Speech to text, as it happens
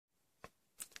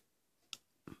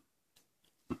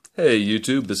Hey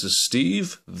YouTube, this is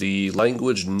Steve, the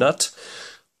Language Nut.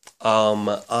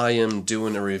 I am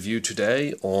doing a review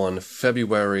today on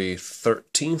February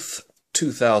 13th,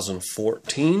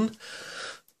 2014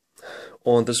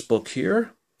 on this book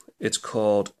here. It's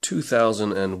called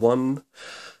 2001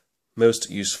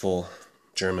 Most Useful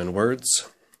German Words.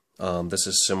 This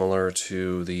is similar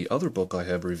to the other book I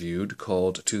have reviewed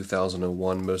called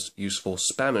 2001 Most Useful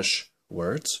Spanish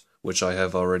Words, which I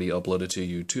have already uploaded to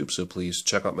YouTube, so please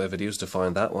check out my videos to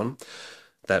find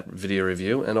that video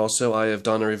review. And also I have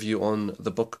done a review on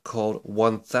the book called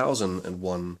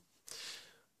 1001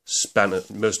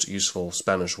 Most Useful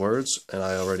Spanish Words, and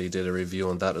I already did a review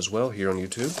on that as well here on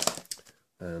YouTube.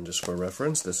 And just for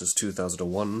reference, this is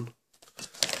 2001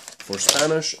 for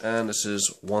Spanish, and this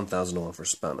is 1001 for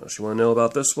Spanish. You want to know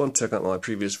about this one? Check out my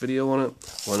previous video on it.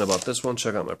 Want to know about this one?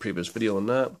 Check out my previous video on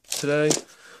that.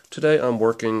 Today I'm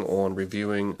working on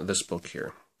reviewing this book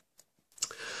here.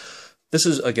 This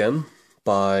is, again,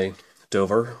 by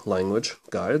Dover Language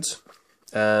Guides,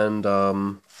 and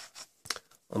I'm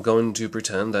going to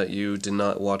pretend that you did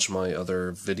not watch my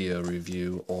other video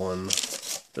review on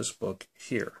this book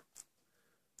here.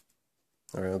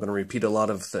 Alright, I'm going to repeat a lot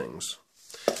of things.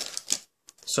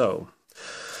 So,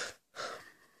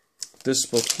 this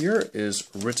book here is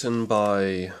written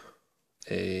by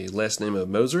a last name of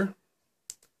Moser.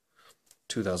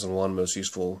 2001 Most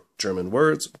Useful German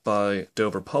Words by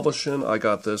Dover Publishing. I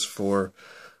got this for,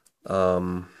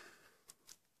 I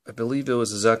believe it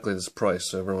was exactly this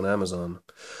price over on Amazon.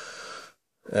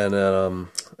 And I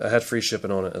had free shipping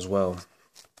on it as well.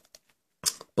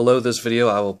 Below this video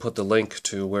I will put the link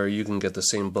to where you can get the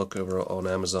same book over on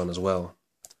Amazon as well.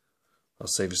 I'll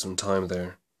save you some time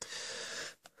there.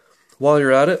 While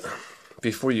you're at it,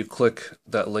 before you click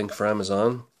that link for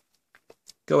Amazon,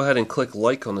 go ahead and click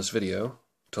like on this video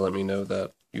to let me know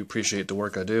that you appreciate the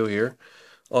work I do here.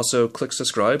 Also, click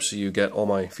subscribe so you get all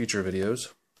my future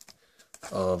videos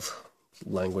of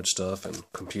language stuff and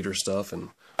computer stuff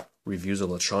and reviews of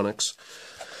electronics.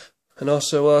 And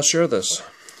also share this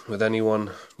with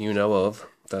anyone you know of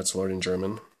that's learning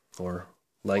German or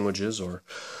languages, or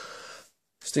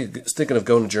thinking of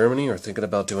going to Germany, or thinking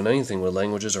about doing anything with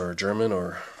languages or German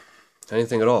or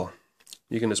anything at all.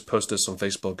 You can just post this on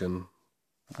Facebook, and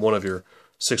one of your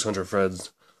 600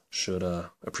 friends should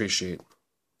appreciate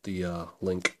the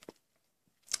link.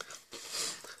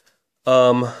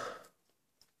 So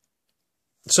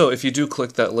if you do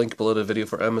click that link below the video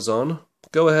for Amazon,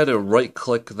 go ahead and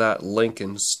right-click that link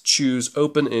and choose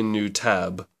Open in New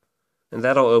Tab. And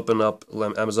that'll open up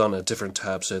Amazon a different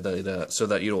tab so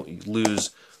that you don't lose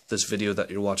this video that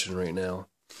you're watching right now.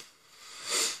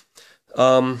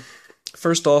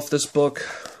 First off, this book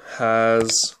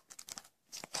has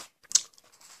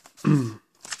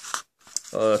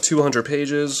 200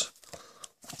 pages.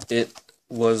 It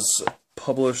was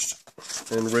published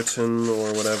and written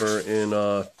or whatever in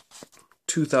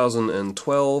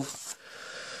 2012.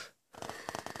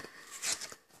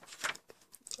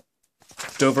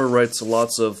 Dover writes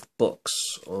lots of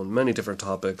books on many different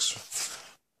topics,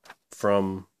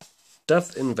 from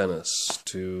Death in Venice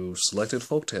to selected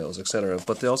folktales, etc.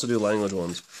 But they also do language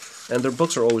ones, and their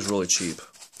books are always really cheap.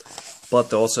 But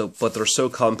they're so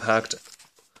compact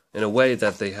in a way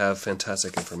that they have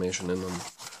fantastic information in them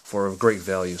for a great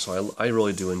value. So I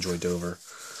really do enjoy Dover.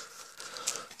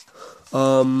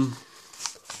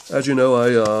 As you know,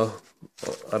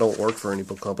 I don't work for any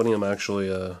book company. I'm actually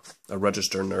a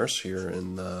registered nurse here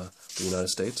in the United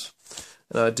States.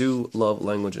 And I do love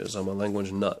languages. I'm a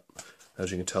language nut,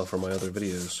 as you can tell from my other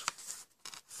videos.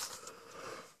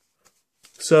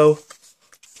 So,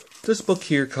 this book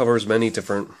here covers many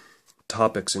different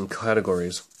topics and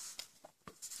categories.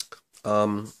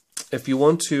 If you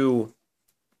want to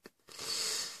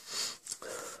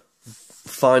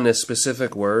find a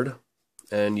specific word,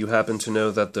 and you happen to know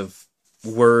that the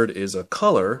word is a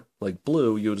color, like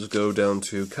blue, you just go down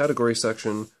to category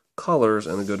section, colors,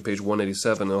 and then go to page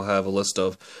 187. It'll have a list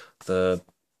of the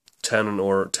 10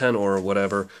 or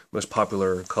whatever most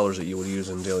popular colors that you would use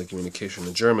in daily communication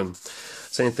in German.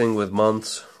 Same thing with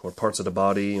months, or parts of the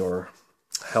body, or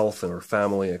health, or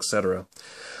family, etc.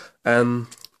 And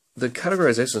the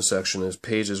categorization section is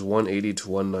pages 180 to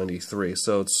 193,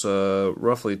 so it's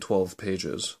roughly 12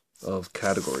 pages of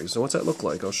categories. And what's that look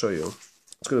like? I'll show you.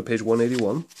 Let's go to page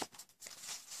 181.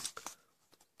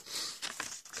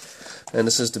 And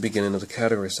this is the beginning of the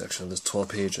category section of this 12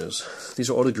 pages. These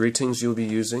are all the greetings you'll be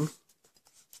using.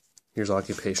 Here's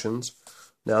occupations.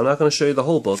 Now, I'm not going to show you the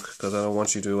whole book, because I don't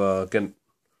want you to get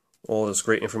all this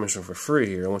great information for free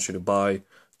here. I want you to buy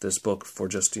this book for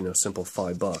just, simple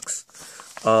 $5.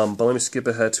 But let me skip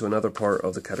ahead to another part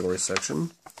of the category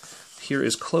section. here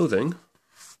is clothing,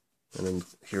 and then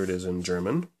here it is in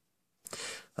German.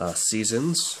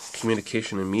 Seasons,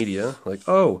 communication and media, like,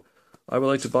 oh, I would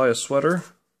like to buy a sweater,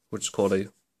 which is called a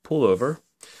pullover.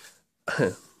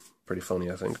 Pretty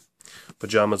funny, I think.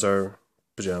 Pajamas are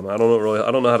pajama. I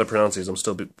don't know how to pronounce these. I'm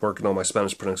still working on my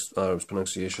Spanish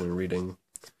pronunciation and reading.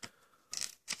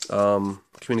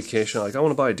 Communication, like, I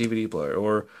want to buy a DVD player,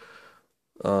 or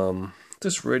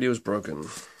this radio is broken,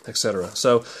 etc.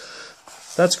 So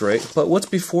that's great. But what's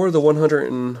before the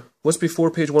what's before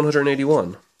page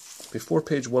 181? Before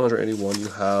page 181, you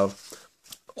have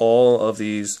all of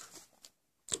these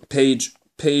page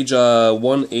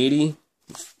 180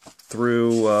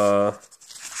 through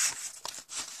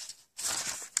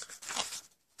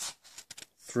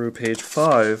page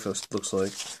 5. It looks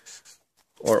like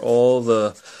are all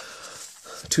the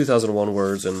 2001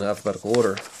 words in alphabetical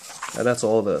order, and that's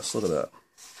all this. Look at that.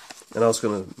 And I was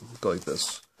gonna go like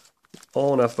this,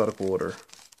 all in alphabetical order,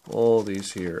 all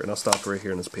these here, and I'll stop right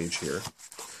here in this page here.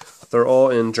 They're all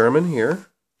in German here,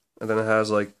 and then it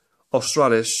has like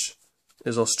Australisch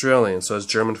is Australian, so it's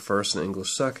German first and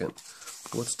English second.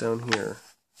 What's down here?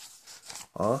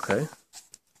 Okay.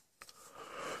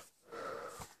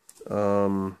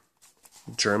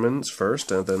 German's first,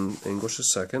 and then English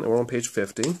is second, and we're on page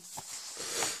 50.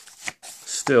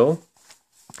 Still,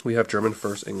 we have German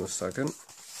first, English second.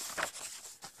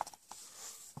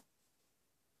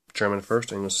 German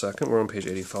first, English second. We're on page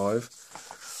 85.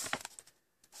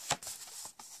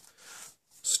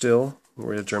 Still,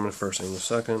 we're at German first, English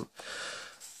second.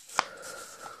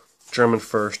 German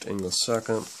first, English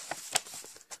second.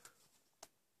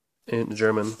 In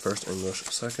German first, English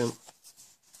second.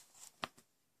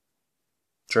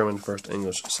 German first,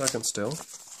 English second still.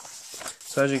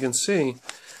 So as you can see,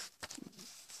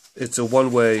 it's a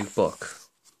one-way book.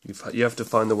 You have to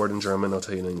find the word in German, I'll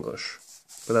tell you in English.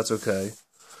 But that's okay.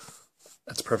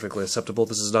 That's perfectly acceptable.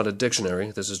 This is not a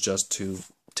dictionary. This is just to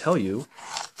tell you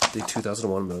the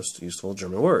 2001 most useful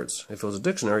German words. If it was a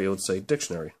dictionary, it would say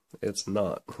dictionary. It's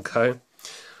not, okay?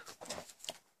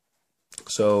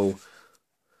 So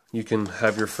you can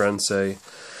have your friend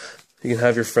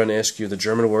ask you the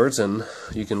German words, and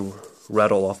you can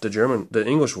rattle off the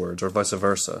English words, or vice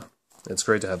versa. It's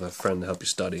great to have a friend to help you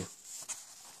study.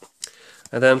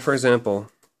 And then, for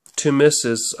example, to miss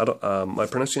is, my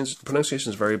pronunciation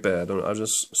is very bad. I'm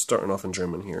just starting off in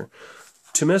German here.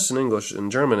 To miss in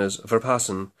German is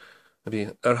verpassen. Maybe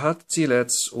hat die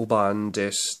letzte U-Bahn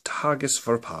des Tages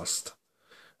verpasst.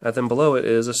 And then below it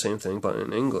is the same thing, but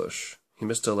in English. He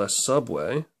missed the last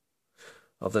subway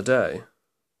of the day.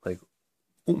 Like,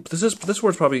 this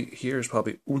word probably here is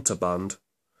probably Unterbahn,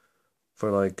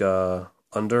 for like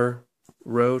under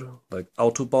road, like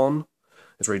Autobahn.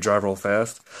 It's where you drive real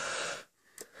fast.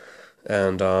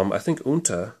 And I think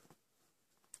Unter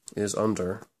is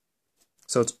under.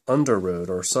 So it's under road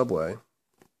or subway.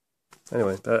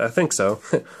 Anyway, I think so.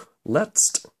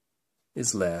 Letzt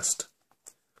is last.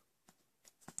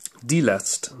 Die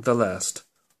Letzt, the last.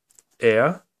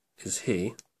 Is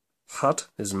he. Hat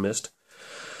is missed.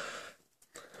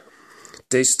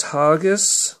 Des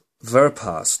Tages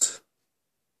verpasst.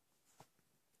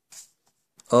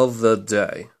 Of the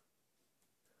day.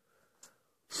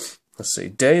 Let's see,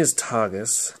 day is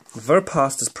Tages.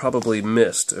 Verpasst is probably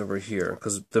missed over here,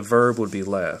 because the verb would be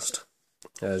last,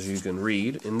 as you can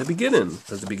read in the beginning.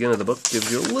 Because the beginning of the book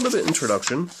gives you a little bit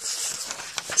introduction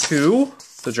to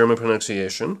the German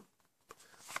pronunciation,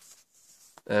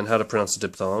 and how to pronounce the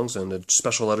diphthongs, and the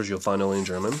special letters you'll find only in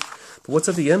German. But what's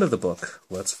at the end of the book?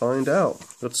 Let's find out.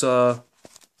 Let's go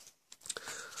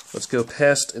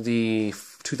past the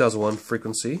 2001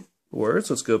 frequency words.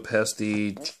 Let's go past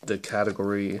the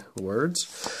category words.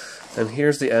 And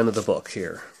here's the end of the book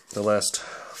here. The last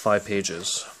 5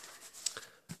 pages.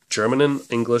 German and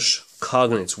English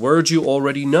cognates. Words you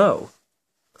already know.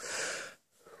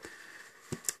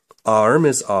 Arm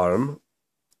is arm.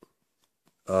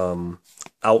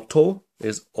 Auto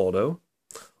is auto.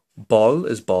 Ball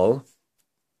is ball.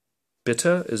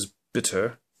 Bitter is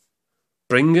bitter.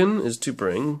 Bringen is to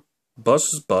bring.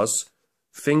 Bus is bus.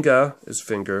 Finger is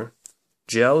finger.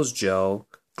 Gel is gel.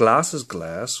 Glass is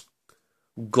glass.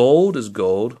 Gold is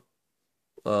gold.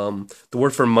 The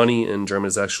word for money in German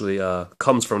is actually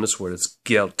comes from this word. It's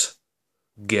Geld.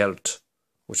 Geld,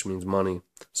 which means money.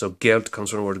 So Geld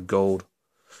comes from the word gold.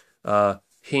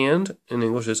 Hand in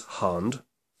English is Hand.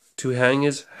 To hang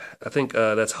is, I think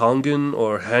that's hangen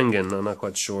or hangen. I'm not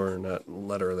quite sure in that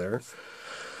letter there.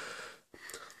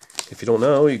 If you don't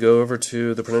know, you go over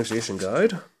to the pronunciation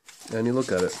guide and you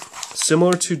look at it.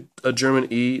 Similar to a German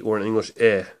E or an English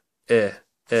So it's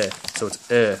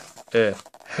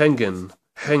hangen,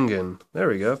 hängen. There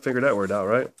we go. Figured that word out,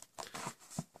 right?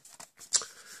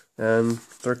 And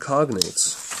they're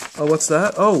cognates. Oh, what's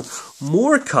that? Oh,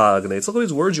 more cognates. Look at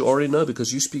these words you already know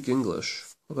because you speak English.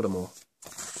 Look at them all.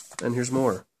 And here's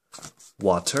more.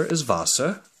 Water is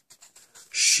Wasser.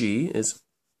 She is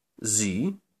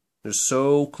sie. They're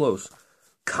so close.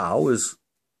 Cow is,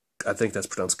 I think that's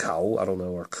pronounced cow. I don't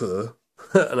know, or k.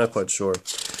 I'm not quite sure.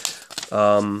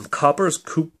 Copper is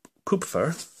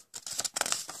Kupfer.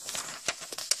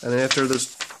 And after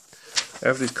these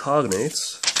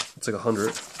cognates, it's like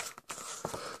 100.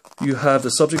 You have the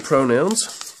subject pronouns.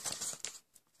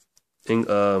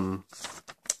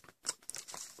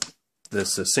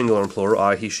 This is singular and plural.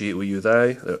 I, he, she, it, we, you,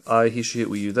 they. I, he, she, it,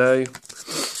 we, you, they.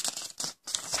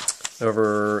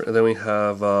 And then we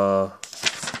have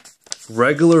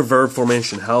regular verb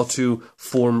formation. How to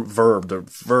form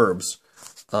verbs.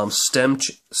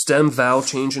 Stem vowel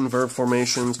change in verb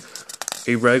formations.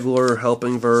 Irregular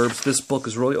helping verbs. This book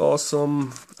is really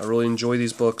awesome. I really enjoy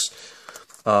these books.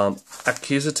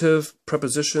 Accusative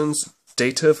prepositions,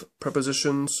 dative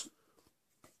prepositions,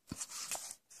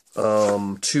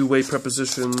 two-way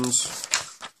prepositions,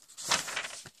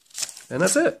 and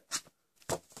that's it.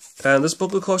 And this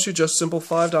book will cost you just simple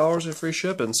 $5 in free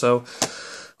shipping. So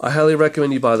I highly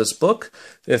recommend you buy this book.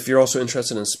 If you're also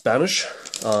interested in Spanish,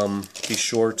 be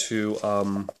sure to,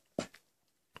 well,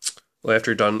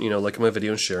 after you're done, liking my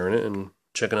video and sharing it and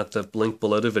checking out the link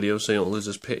below the video so you don't lose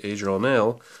this page you're on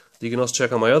now. You can also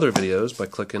check out my other videos by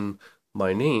clicking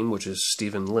my name, which is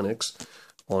Stephen Linux,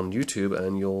 on YouTube,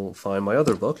 and you'll find my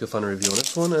other book. You'll find a review on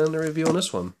this one and a review on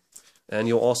this one. And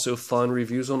you'll also find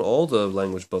reviews on all the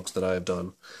language books that I have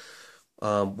done.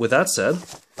 With that said,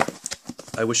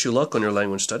 I wish you luck on your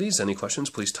language studies. Any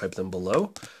questions, please type them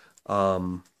below.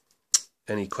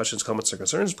 Any questions, comments, or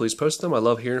concerns, please post them. I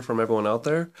love hearing from everyone out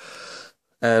there.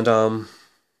 And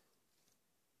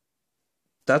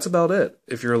that's about it.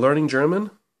 If you're learning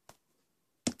German,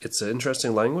 it's an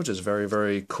interesting language. It's very,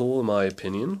 very cool in my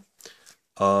opinion.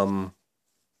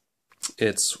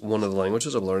 It's one of the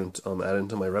languages I've learned, added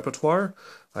to my repertoire.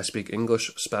 I speak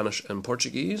English, Spanish, and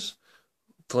Portuguese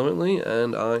fluently,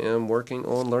 and I am working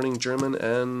on learning German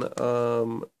and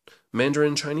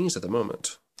Mandarin Chinese at the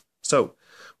moment. So,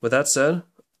 with that said,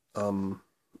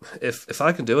 if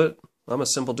I can do it, I'm a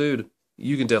simple dude.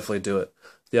 You can definitely do it.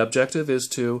 The objective is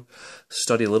to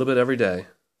study a little bit every day,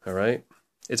 all right?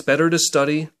 It's better to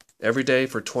study every day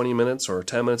for 20 minutes or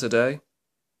 10 minutes a day,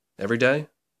 every day,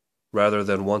 rather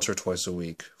than once or twice a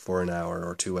week for an hour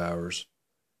or 2 hours,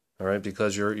 all right?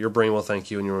 Because your brain will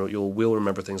thank you and you will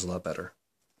remember things a lot better.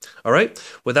 All right,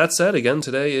 with that said, again,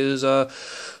 today is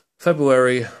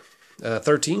February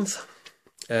 13th,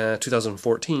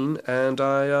 2014, and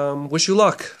I wish you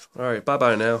luck. All right,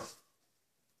 bye-bye now.